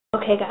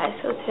Okay guys,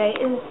 so today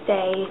is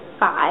day 5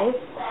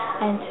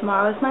 and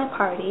tomorrow is my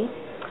party.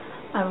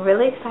 I'm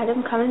really excited,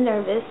 I'm kind of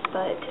nervous,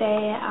 but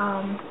today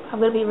I'm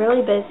going to be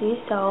really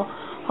busy, so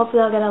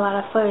hopefully I'll get a lot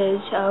of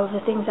footage of the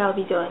things I'll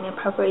be doing in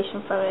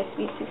preparation for my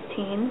Sweet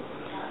 16.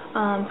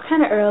 It's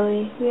kind of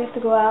early, we have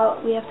to go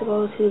out, we have to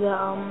go to the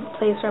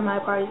place where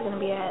my party is going to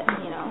be at,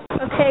 you know.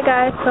 Okay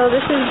guys, so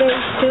this is day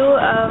 2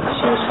 of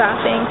shoe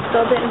shopping.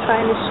 Still didn't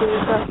find the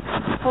shoes, but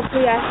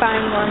hopefully I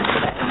find one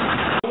today.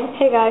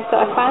 Hey guys, so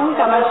I finally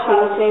got my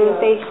shoes. Today was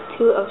day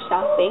 2 of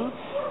shopping,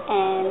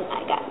 and I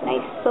got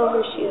nice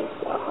silver shoes.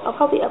 So I'll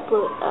probably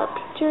upload a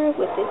picture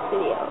with this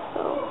video,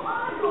 so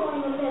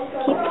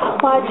keep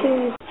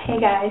watching.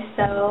 Hey guys,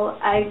 so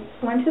I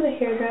went to the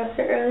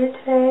hairdresser earlier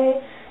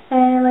today,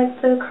 and like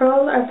the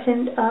curls are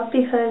pinned up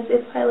because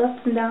if I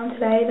left them down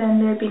today,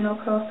 then there'd be no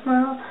curls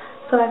tomorrow.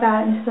 So I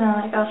got into them,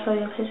 like I'll show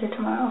you a picture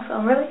tomorrow.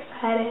 So I'm really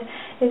excited.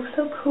 It's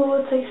so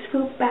cool. It's like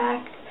scooped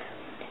back.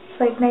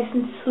 Like nice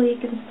and sleek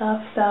and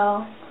stuff.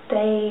 So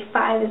day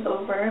 5 is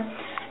over.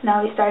 Now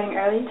we're starting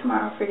early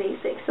tomorrow for day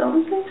 6. So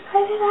I'm so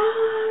excited.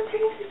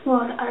 Turning 6. Well,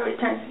 I already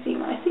turned 16.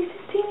 My Sweet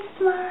 16 is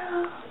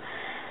tomorrow.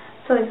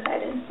 So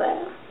excited.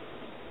 But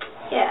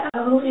yeah,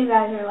 I hope you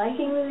guys are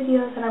liking the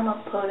videos that I'm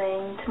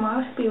uploading.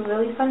 Tomorrow should be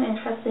really fun and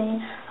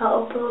interesting.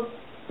 I'll upload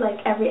like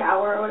every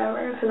hour or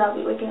whatever, because I'll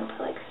be waking up at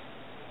like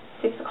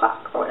 6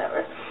 o'clock or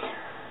whatever.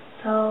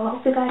 So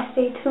hope you guys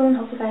stay tuned,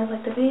 hope you guys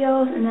like the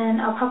videos, and then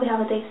I'll probably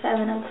have a day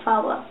 7 of the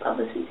follow-up of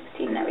the Sweet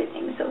 16 and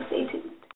everything, so stay tuned.